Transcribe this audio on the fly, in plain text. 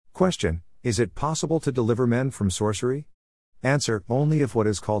Question: Is it possible to deliver men from sorcery? Answer: only if what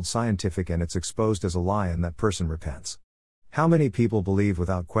is called scientific and it's exposed as a lie and that person repents. How many people believe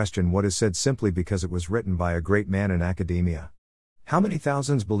without question what is said simply because it was written by a great man in academia? How many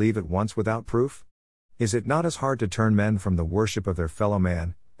thousands believe at once without proof? Is it not as hard to turn men from the worship of their fellow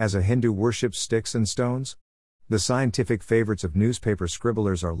man, as a Hindu worships sticks and stones? The scientific favorites of newspaper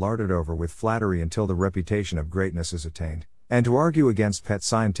scribblers are larded over with flattery until the reputation of greatness is attained, and to argue against pet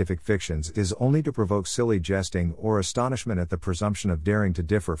scientific fictions is only to provoke silly jesting or astonishment at the presumption of daring to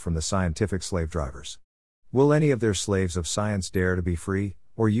differ from the scientific slave drivers. Will any of their slaves of science dare to be free,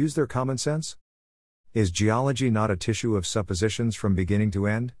 or use their common sense? Is geology not a tissue of suppositions from beginning to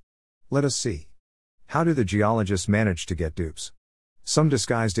end? Let us see. How do the geologists manage to get dupes? Some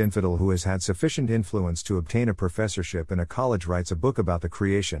disguised infidel who has had sufficient influence to obtain a professorship in a college writes a book about the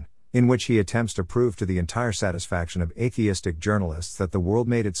creation, in which he attempts to prove to the entire satisfaction of atheistic journalists that the world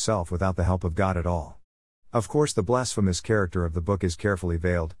made itself without the help of God at all. Of course, the blasphemous character of the book is carefully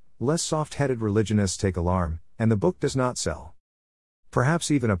veiled, lest soft-headed religionists take alarm, and the book does not sell.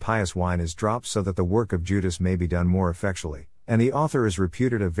 Perhaps even a pious wine is dropped so that the work of Judas may be done more effectually, and the author is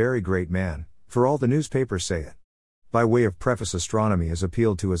reputed a very great man, for all the newspapers say it. By way of preface, astronomy is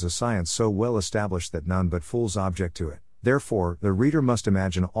appealed to as a science so well established that none but fools object to it. Therefore, the reader must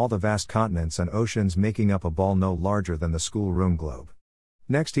imagine all the vast continents and oceans making up a ball no larger than the schoolroom globe.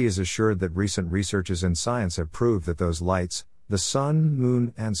 Next, he is assured that recent researches in science have proved that those lights, the sun,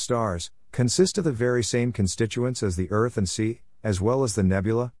 moon, and stars, consist of the very same constituents as the earth and sea, as well as the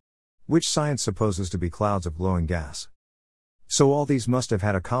nebula, which science supposes to be clouds of glowing gas. So all these must have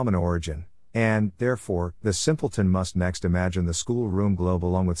had a common origin, and, therefore, the simpleton must next imagine the schoolroom globe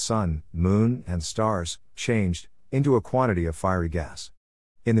along with sun, moon, and stars, changed into a quantity of fiery gas.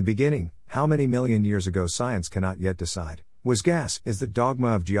 In the beginning, how many million years ago science cannot yet decide, was gas, is the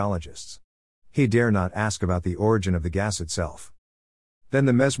dogma of geologists. He dare not ask about the origin of the gas itself. Then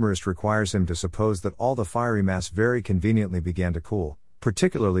the mesmerist requires him to suppose that all the fiery mass very conveniently began to cool,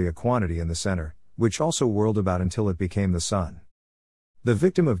 particularly a quantity in the center, which also whirled about until it became the sun. The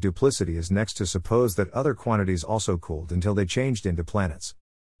victim of duplicity is next to suppose that other quantities also cooled until they changed into planets.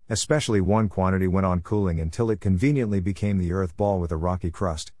 Especially one quantity went on cooling until it conveniently became the earth ball with a rocky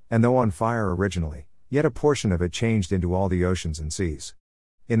crust, and though on fire originally, yet a portion of it changed into all the oceans and seas.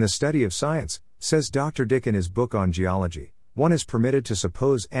 In the study of science, says Dr. Dick in his book on geology, one is permitted to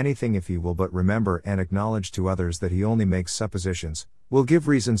suppose anything if he will but remember and acknowledge to others that he only makes suppositions, will give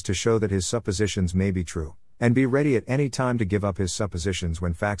reasons to show that his suppositions may be true, and be ready at any time to give up his suppositions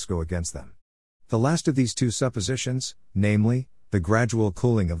when facts go against them. The last of these two suppositions, namely, the gradual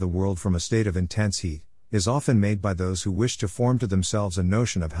cooling of the world from a state of intense heat, is often made by those who wish to form to themselves a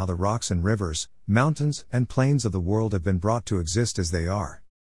notion of how the rocks and rivers, mountains, and plains of the world have been brought to exist as they are.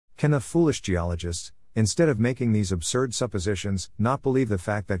 Can the foolish geologists, instead of making these absurd suppositions, not believe the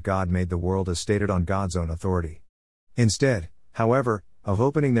fact that God made the world as stated on God's own authority? Instead, however, of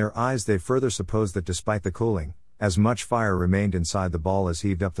opening their eyes, they further suppose that despite the cooling, as much fire remained inside the ball as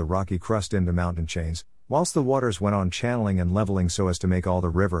heaved up the rocky crust into mountain chains, whilst the waters went on channeling and leveling so as to make all the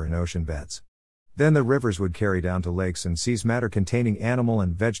river and ocean beds. Then the rivers would carry down to lakes and seas matter containing animal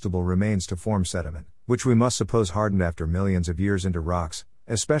and vegetable remains to form sediment, which we must suppose hardened after millions of years into rocks,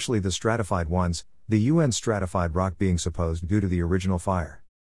 especially the stratified ones, the UN stratified rock being supposed due to the original fire.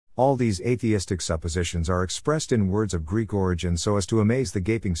 All these atheistic suppositions are expressed in words of Greek origin so as to amaze the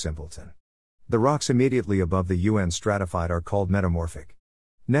gaping simpleton. The rocks immediately above the UN stratified are called metamorphic.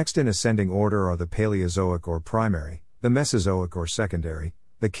 Next in ascending order are the Paleozoic or primary, the Mesozoic or secondary,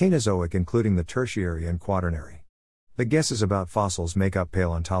 the Cainozoic including the tertiary and quaternary. The guesses about fossils make up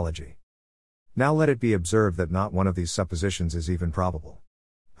paleontology. Now let it be observed that not one of these suppositions is even probable.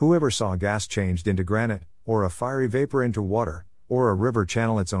 Whoever saw gas changed into granite, or a fiery vapor into water, or a river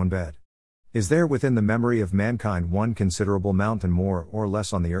channel its own bed? Is there within the memory of mankind one considerable mountain more or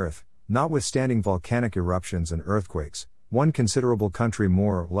less on the earth, notwithstanding volcanic eruptions and earthquakes, one considerable country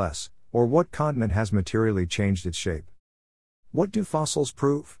more or less, or what continent has materially changed its shape? What do fossils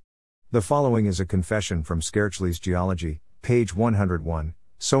prove? The following is a confession from Skerchley's Geology, page 101,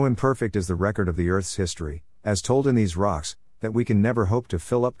 so imperfect is the record of the Earth's history, as told in these rocks, that we can never hope to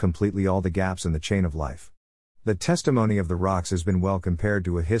fill up completely all the gaps in the chain of life. The testimony of the rocks has been well compared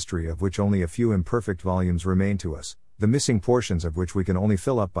to a history of which only a few imperfect volumes remain to us, the missing portions of which we can only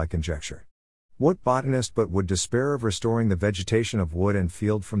fill up by conjecture. What botanist but would despair of restoring the vegetation of wood and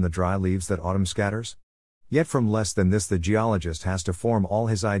field from the dry leaves that autumn scatters? Yet from less than this the geologist has to form all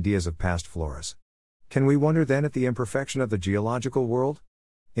his ideas of past floras. Can we wonder then at the imperfection of the geological world?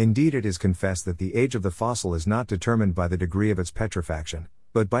 Indeed, it is confessed that the age of the fossil is not determined by the degree of its petrifaction,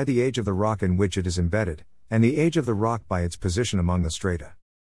 but by the age of the rock in which it is embedded, and the age of the rock by its position among the strata.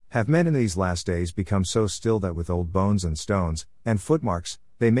 Have men in these last days become so still that with old bones and stones, and footmarks,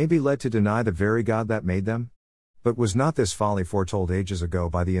 they may be led to deny the very God that made them? But was not this folly foretold ages ago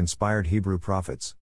by the inspired Hebrew prophets?